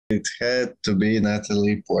It had to be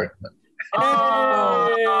Natalie Portman. Oh.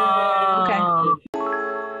 Okay.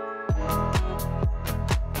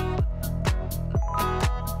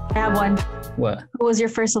 I have one. What? Who was your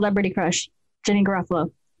first celebrity crush? Jenny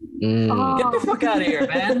Garofalo. Get the fuck out of here,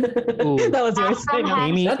 man. That was yours. From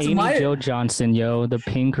Amy Jo Johnson, yo, the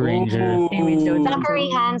Pink Ranger. Amy Jo Johnson. Zachary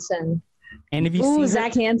Hansen. And if you see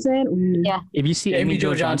Zach Hansen. Ooh. Yeah. if you see Amy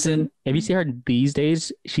Jo Johnson. if you see her these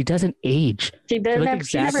days, she doesn't age. She doesn't look have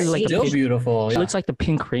exactly she never like aged. the Still beautiful. She Yeah. looks like the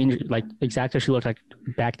Pink Ranger, like exactly what she looked like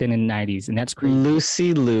back then in the 90s, and that's crazy.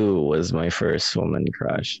 Lucy Liu was my first woman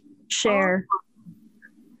crush. Cher.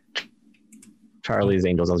 Charlie's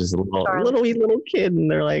Angels. I was just a little kid, and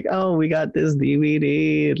they're like, "Oh, we got this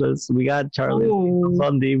DVD. We got Charlie's Angels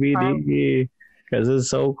on DVD because it's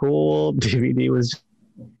so cool." DVD was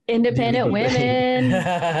Independent women.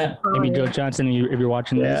 Amy Jo Johnson, if you're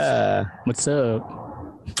watching this, what's up?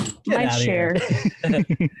 My Cher. Amy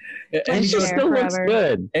she Jo, still looks forever.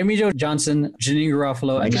 good. Amy Jo Johnson, Jenny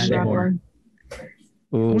Garofalo, and Amanda Moore.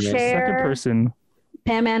 Ooh, Cher. Second person.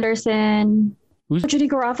 Pam Anderson. Who's- Jenny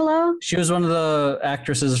Garofalo? She was one of the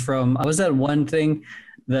actresses from. Was that one thing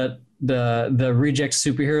that the Reject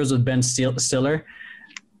Superheroes with Ben Stiller?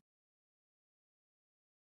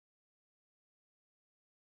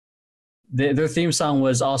 Their theme song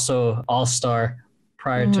was also All Star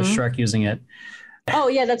prior to Shrek using it. Oh,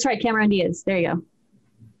 yeah, that's right. Cameron Diaz. There you go.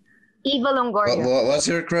 Eva Longoria. What's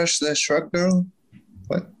your crush, the Shrek girl?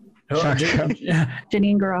 What? Yeah.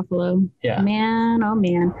 Jenny Garofalo. Yeah. Man, oh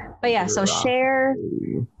man. But yeah, so Cher,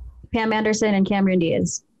 Pam Anderson, and Cameron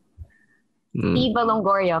Diaz. Eva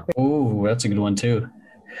Longoria. Ooh, that's a good one too.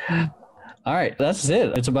 All right, that's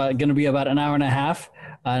it. It's going to be about an hour and a half.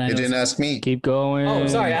 And I You know- didn't ask me. Keep going. Oh,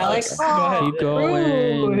 sorry, Alex. Go ahead. Keep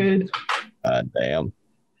going. God damn.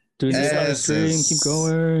 Dude, this Yes, on the screen. yes. Keep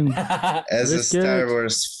going. As a Let's get Star it.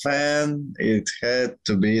 Wars fan, it had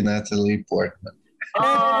to be Natalie Portman. Okay.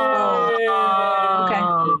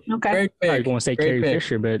 Okay. Great I pick. was going to say Great Carrie pick.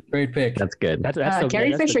 Fisher, but Great pick. That's good. that's still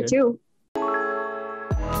Carrie good. That's Fisher, still good. too.